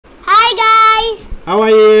How are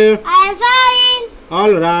you? I am fine.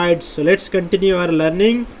 Alright, so let's continue our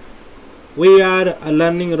learning. We are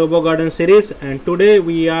learning RoboGarden series, and today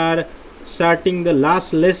we are starting the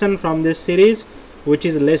last lesson from this series, which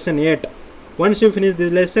is lesson 8. Once you finish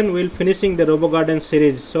this lesson, we'll finishing the RoboGarden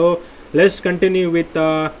series. So let's continue with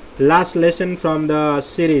the last lesson from the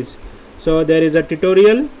series. So there is a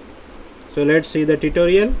tutorial. So let's see the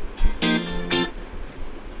tutorial.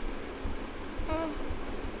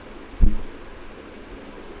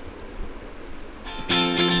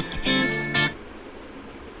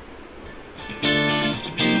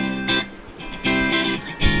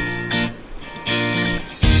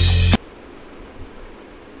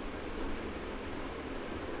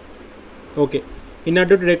 Okay, in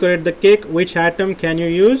order to decorate the cake, which atom can you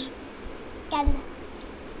use? Candle.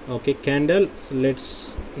 Okay, candle. So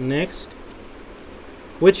let's next.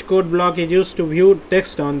 Which code block is used to view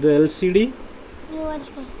text on the LCD? View on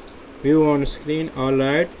screen. View on screen.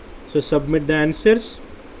 Alright, so submit the answers.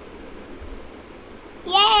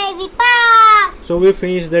 Yay, we passed! So we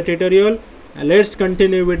finished the tutorial. Let's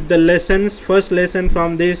continue with the lessons. First lesson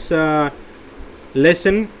from this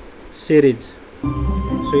lesson series.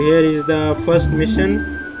 So here is the first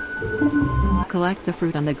mission. Collect the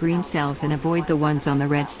fruit on the green cells and avoid the ones on the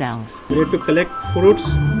red cells. We need to collect fruits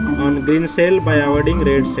on green cell by avoiding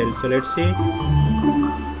red cell. So let's see.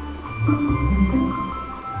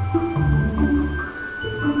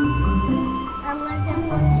 I'm going to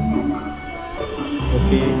go and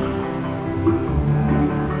Okay.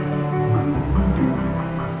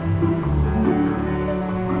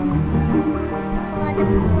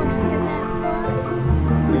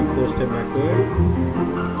 Okay, 4 step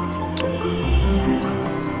backward.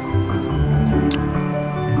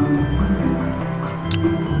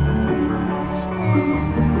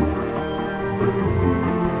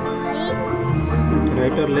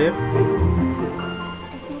 Right or left?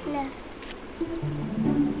 I think left.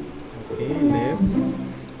 Okay, left.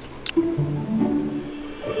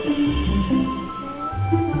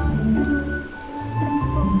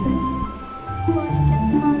 Four steps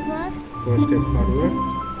forward. 4 step forward.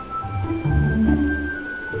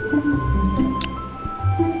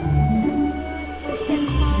 Two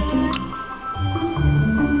steps forward.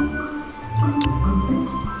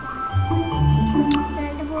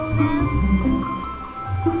 Then the program.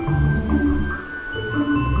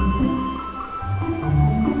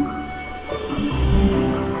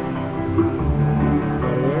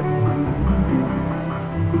 Forward.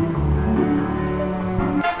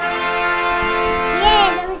 Yay,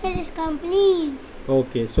 the mission is complete.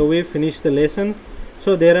 Okay, so we finished the lesson.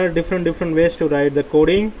 So there are different ways to write the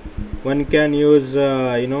coding. One can use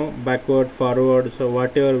backward, forward, so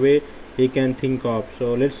whatever way he can think of.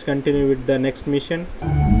 So let's continue with the next mission.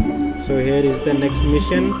 So here is the next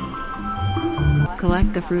mission.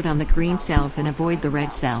 Collect the fruit on the green cells and avoid the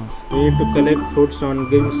red cells. We need to collect fruits on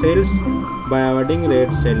green cells by avoiding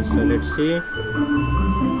red cells. So let's see. I'm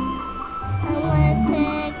going to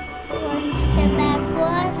take one step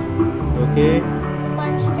backward, Okay.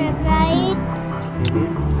 one step right,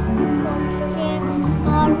 one step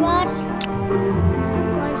forward,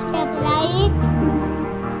 one step right,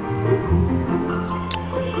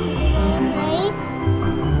 right,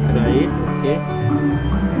 Right. Okay.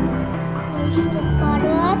 one step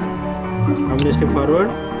forward, How many step forward?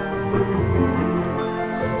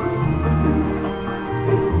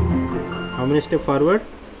 How many step forward?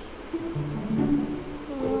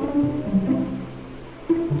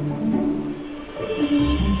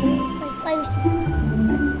 5 steps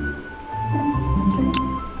forward.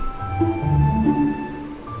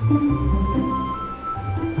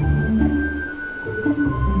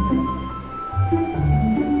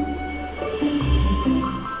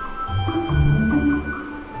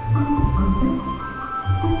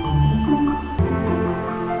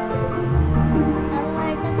 I'm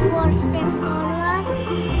going to take 4 steps forward.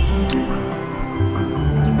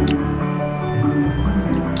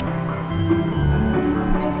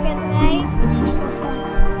 One step right, 3 steps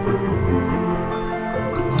forward.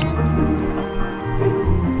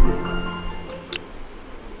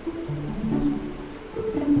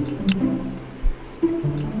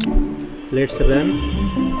 Let's run.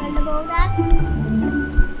 Turn the board up.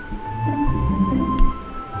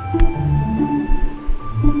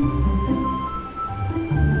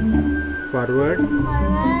 Forward.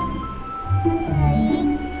 Forward. Right.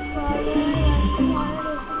 Forward. One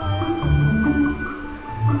step forward. Two step forward. Three step forward.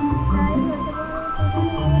 Right. One step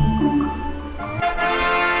forward. Two step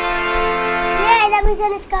forward. Yay! The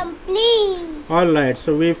mission is complete. Alright,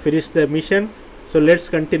 so we finished the mission. So let's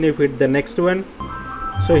continue with the next one.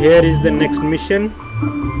 So here is the next mission.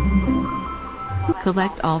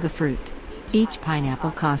 Collect all the fruit. Each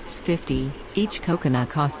pineapple costs 50, each coconut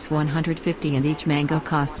costs 150 and each mango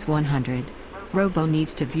costs 100. Robo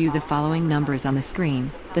needs to view the following numbers on the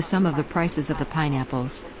screen: the sum of the prices of the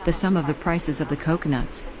pineapples, the sum of the prices of the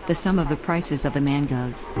coconuts, the sum of the prices of the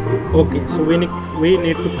mangoes. Okay, so we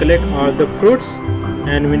need to collect all the fruits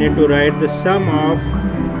and we need to write the sum of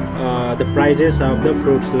the prices of the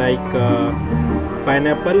fruits. Like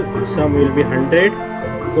pineapple, sum will be 100.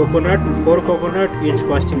 Coconut, 4 coconut each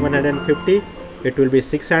costing 150, it will be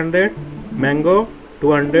 600. Mango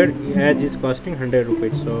 200, each is costing 100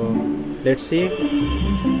 rupees. So let's see.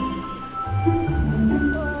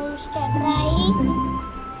 Step right,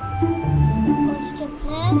 one step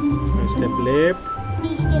left, One step left.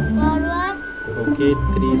 3 step forward, Okay,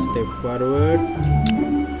 3 step forward.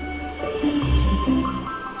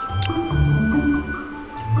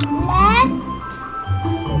 left,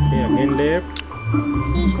 Okay, again left.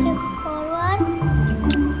 3 step forward,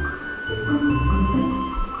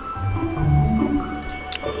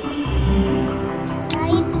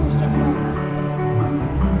 right, 2 step forward.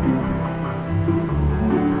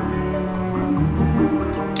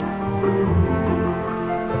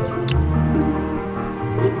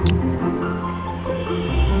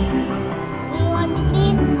 We want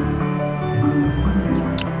green.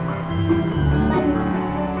 Number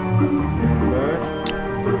Number.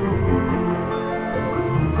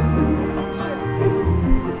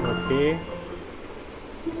 Okay.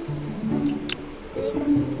 0.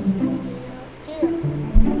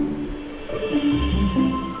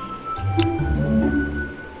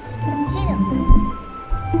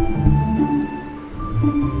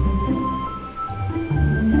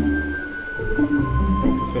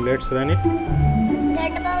 So let's run it.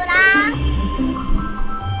 Red Bora.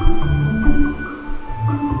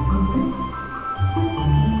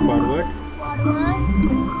 Forward, Forward,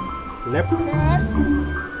 left, left,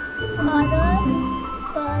 forward,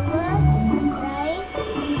 forward, right,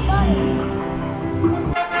 forward.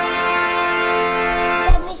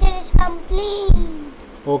 The mission is complete.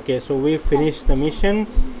 Okay, so we finished the mission.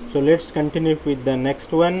 So let's continue with the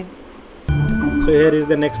next one. So here is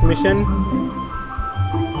the next mission.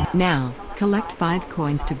 Now, collect 5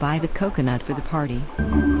 coins to buy the coconut for the party.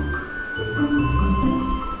 Now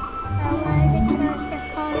I get 1 step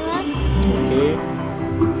forward. Okay, 1,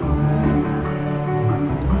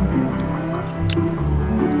 2,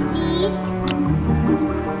 3,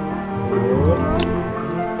 4,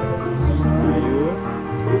 5, 5,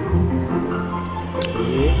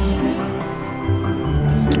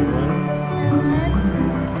 6, 7,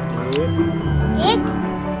 8, 8.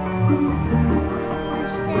 1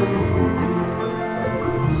 step.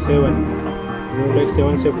 7. You take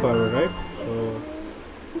 7 steps forward, right? So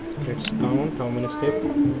let's count how many steps.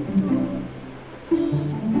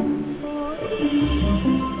 4, 5,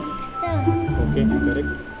 6, 7. Okay,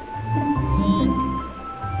 correct. 8.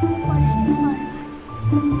 1 step forward.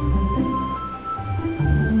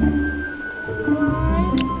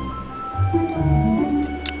 1, 2,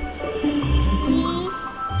 3,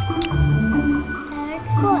 and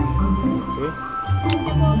 4. Okay. And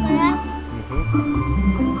the program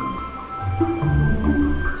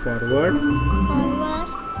Forward, forward, forward,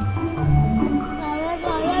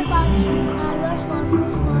 forward, forward, forward, forward,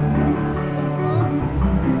 forward,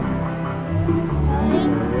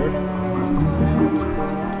 right, forward.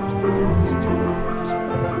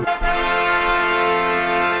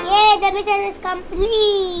 Yay, the mission is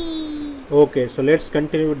complete. Okay, so let's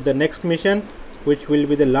continue with the next mission, which will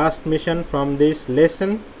be the last mission from this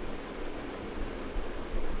lesson.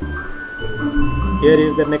 Here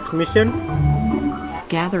is the next mission.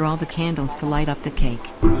 Gather all the candles to light up the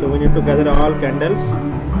cake. So we need to gather all candles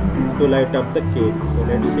to light up the cake. So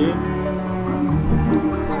let's see.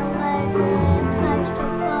 Now I take 5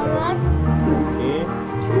 steps forward. Okay.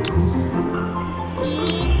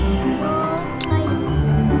 3, 4, 5.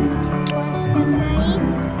 1 step right.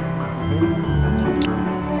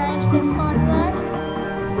 9 steps forward.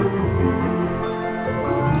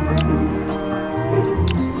 1,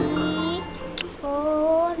 2, 3,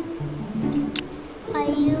 4, 5,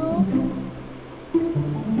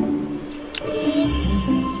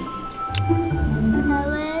 6,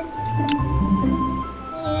 7,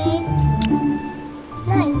 8,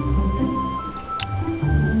 9.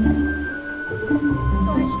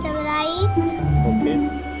 1 step right. Okay.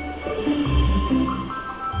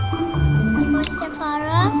 1 step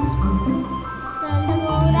forward.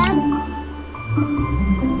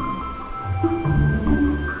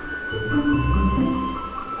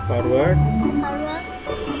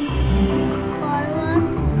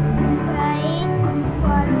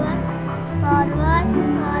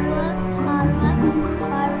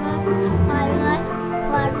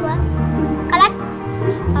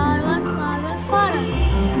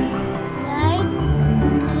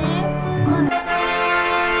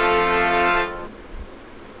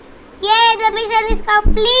 the mission is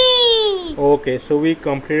complete. Okay, so we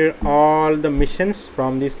completed all the missions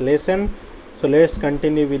from this lesson. So let's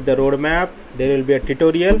continue with the roadmap. There will be a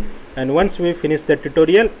tutorial, and once we finish the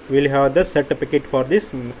tutorial, we'll have the certificate for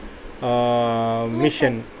this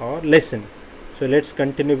mission or lesson. So let's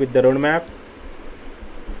continue with the roadmap.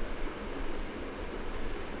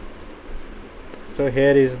 So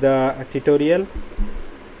here is the tutorial.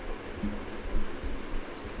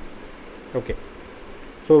 Okay,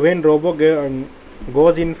 so when Robo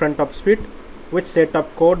goes in front of switch, which set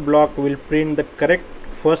of code block will print the correct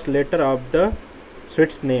first letter of the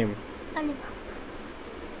switch's name? Lollipop.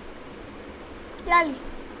 Lolly.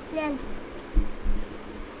 Lolly.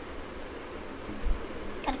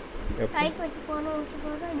 Correct. Okay. Right, what's the phone?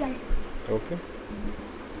 Yell. Okay.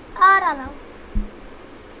 R around.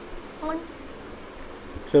 On.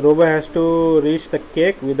 So Robo has to reach the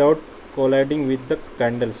cake without colliding with the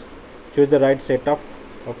candles. Choose the right set of.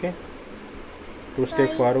 Okay. 2 step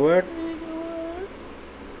forward.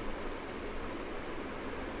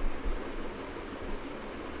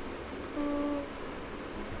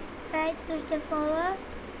 Right, 2 step forward.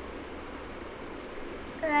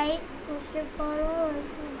 Right, 2 step forward.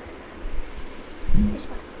 This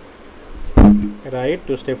one. Right,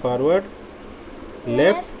 2 step forward.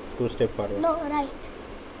 Left, 2 step forward. No, right.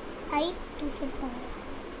 Right, 2 step forward.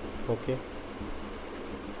 Okay.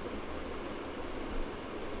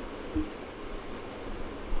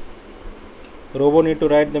 Robo need to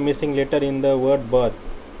write the missing letter in the word birth.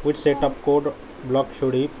 Which set of code block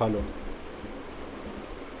should he follow?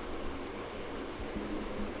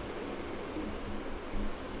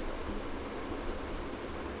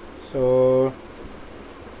 So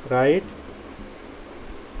right,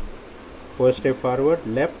 4 step forward,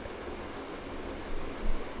 left,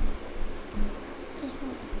 This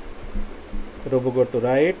one. Robo go to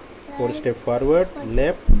right, 4 step forward,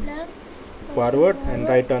 left, Left. forward, and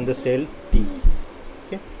right on the cell T.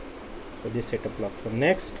 Okay, so this set of block. So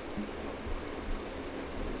next,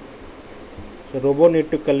 so Robo need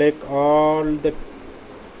to collect all the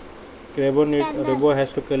Robo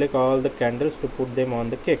has to collect all the candles to put them on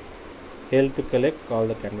the cake. Help to collect all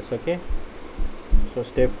the candles. Okay, so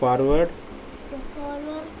step forward,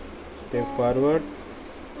 Step forward.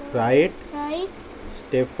 right, Right.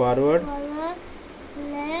 step forward, Forward.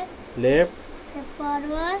 Left. left, Step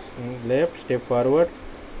forward. left, step forward,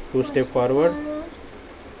 2 step forward, Left.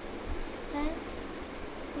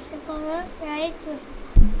 2 step forward. Right. 2 step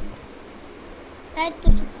forward. Right.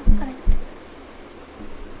 2 step forward. Correct.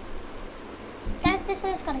 Correct. This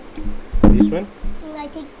one is correct. this one. I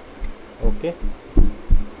think. Okay,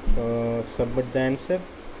 so submit the answer.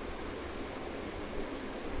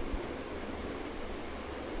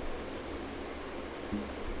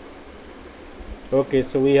 Okay,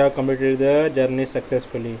 so we have completed the journey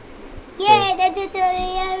successfully. Yay, the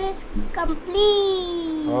tutorial is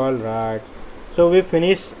complete. All right, so we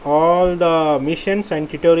finished all the missions and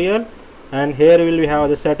tutorial, and here we will have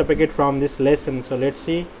the certificate from this lesson. So let's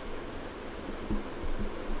see.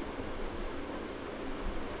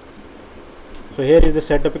 So here is the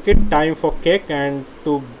certificate, time for cake and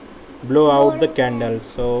to blow out the candles.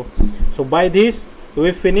 So by this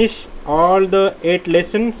we finish all the 8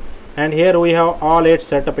 lessons, and here we have all 8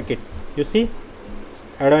 certificate. You see,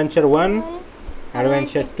 adventure 1,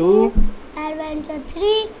 adventure 2, Adventure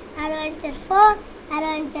 3, Adventure 4,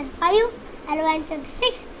 Adventure 5, Adventure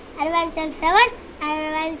 6, Adventure 7,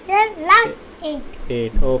 Adventure last 8.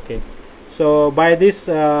 8. Okay, so by this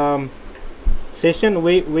session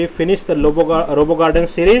we finish the RoboGarden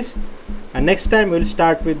series, and next time we'll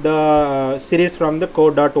start with the series from the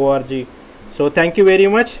code.org. So thank you very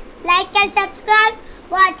much. Like and subscribe,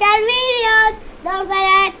 watch our videos. Don't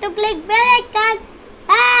forget to click bell icon.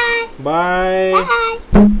 Bye. Bye.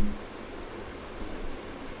 Bye.